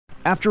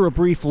After a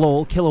brief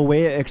lull,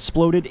 Kilauea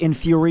exploded in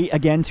fury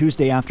again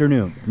Tuesday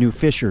afternoon. New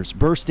fissures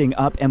bursting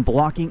up and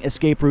blocking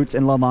escape routes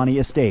in Laumani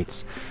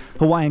Estates.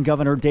 Hawaiian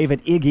Governor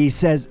David Ige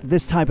says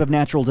this type of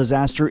natural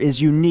disaster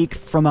is unique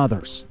from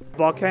others.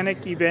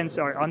 Volcanic events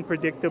are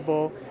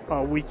unpredictable.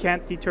 We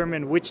can't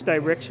determine which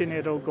direction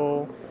it'll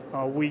go.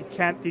 We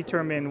can't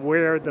determine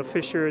where the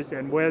fissures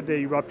and where the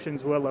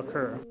eruptions will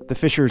occur. The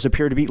fissures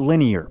appear to be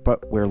linear,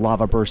 but where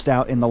lava burst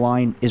out in the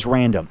line is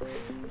random.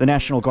 The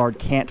National Guard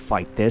can't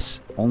fight this,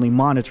 only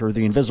monitor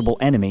the invisible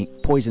enemy,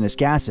 poisonous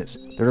gases,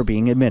 that are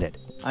being emitted.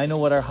 I know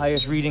what our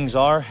highest readings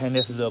are, and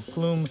if the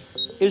plume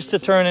is to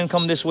turn and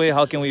come this way,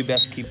 how can we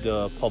best keep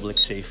the public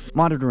safe?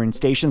 Monitoring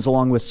stations,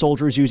 along with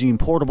soldiers using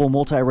portable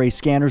multi-ray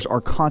scanners, are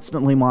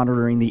constantly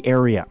monitoring the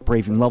area,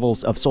 braving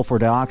levels of sulfur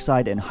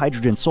dioxide and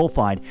hydrogen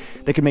sulfide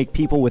that can make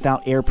people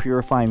without air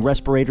purifying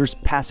respirators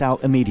pass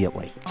out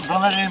immediately.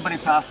 Don't let anybody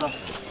pass us.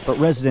 But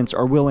residents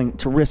are willing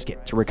to risk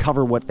it to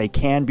recover what they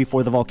can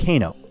before the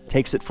volcano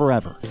takes it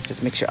forever. It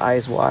just makes your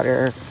eyes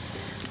water,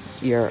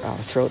 your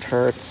throat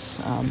hurts,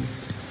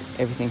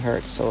 everything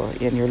hurts,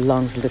 and your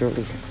lungs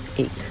literally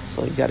ache,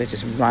 so you gotta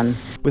just run.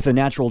 With a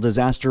natural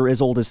disaster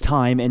as old as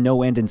time and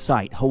no end in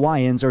sight,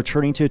 Hawaiians are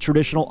turning to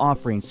traditional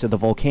offerings to the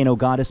volcano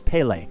goddess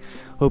Pele,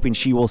 hoping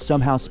she will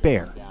somehow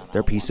spare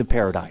their piece of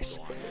paradise.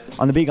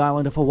 On the Big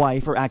Island of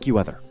Hawaii for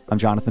AccuWeather, I'm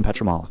Jonathan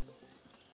Petramala.